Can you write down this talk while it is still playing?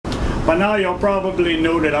By now y'all probably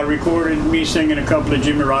know that I recorded me singing a couple of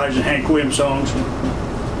Jimmy Rogers and Hank Williams songs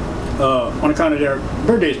on account of their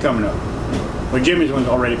birthdays coming up. Well, Jimmy's one's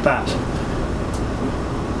already passed.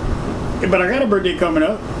 But I got a birthday coming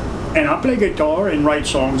up, and I play guitar and write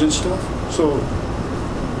songs and stuff, so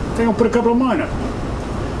I think I'll put a couple of mine up.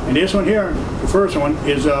 And this one here, the first one,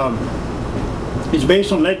 is it's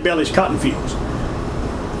based on Lead Belly's Cotton Fields.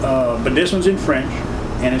 But this one's in French,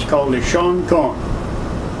 and it's called Le Chant Corn.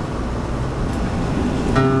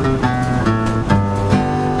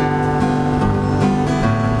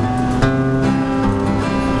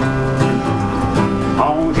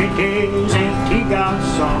 Quand j'étais un petit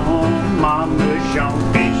garçon, maman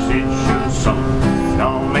chantait cette chanson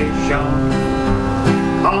dans les champs,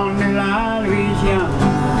 en la Louisiane.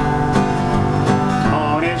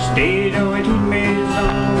 On restait dans une petite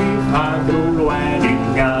maison, oui, pas trop loin du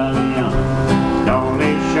Galion, dans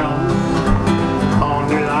les champs, en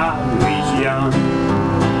la Louisiane.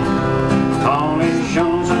 Quand les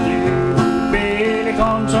champs sont coupés, les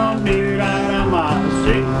cornes sont dures à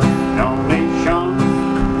ramasser, dans les champs,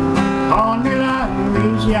 en la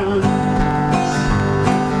Louisiane.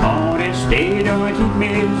 On restait dans une petite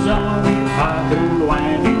maison, oui, pas trop loin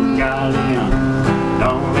du Galion,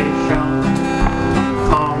 dans les champs,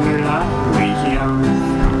 en la Louisiane.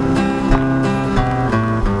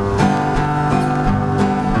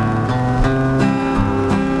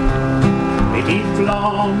 Petite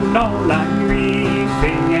flamme dans la nuit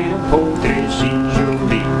fait un portrait si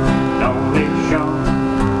joli dans les champs,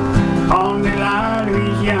 en la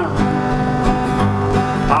Louisiane.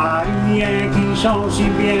 Pas rien qui sent si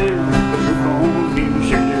bien que je conduis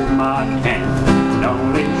sur le matin dans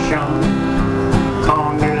les champs,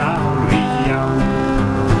 en la Louisiane.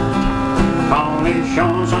 Quand les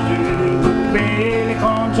champs sont découpés, les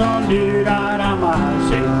cornes sont dures à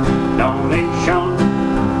ramasser dans les champs,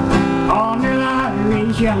 en la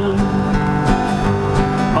Louisiane.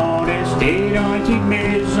 On restait dans une petite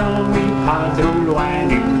maison, oui, pas trop loin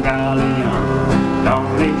du Galion, dans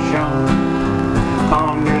les champs,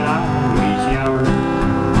 en la Louisiane.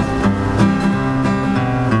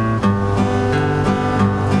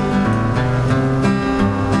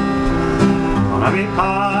 On n'avait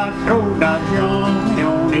pas trop d'argent et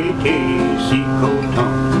on était si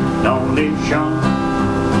content dans les champs,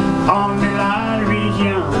 en la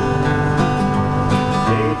Louisiane.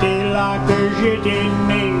 C'était là que j'étais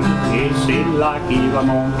né et c'est là qu'il va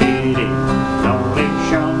monter dans les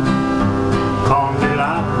champs, en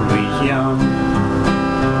la Louisiane.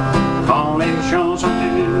 Quand les champs sont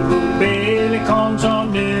découpés, les cornes sont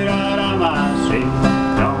dures à ramasser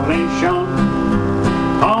dans les champs,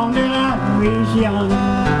 en la Louisiane.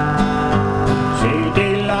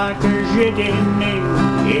 C'était là que j'étais né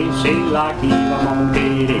et c'est là qu'il va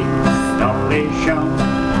monter dans les champs,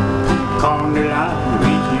 en la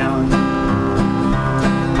Louisiane.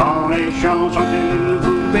 Quand les champs sont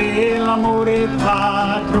découpés, l'amour est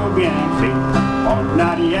pas trop bien fait. En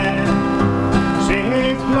arrière,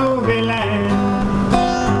 c'est Clovelin.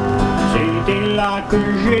 C'était là que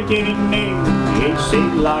j'étais né et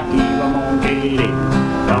c'est là qu'il va monter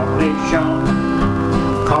dans les champs,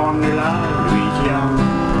 en la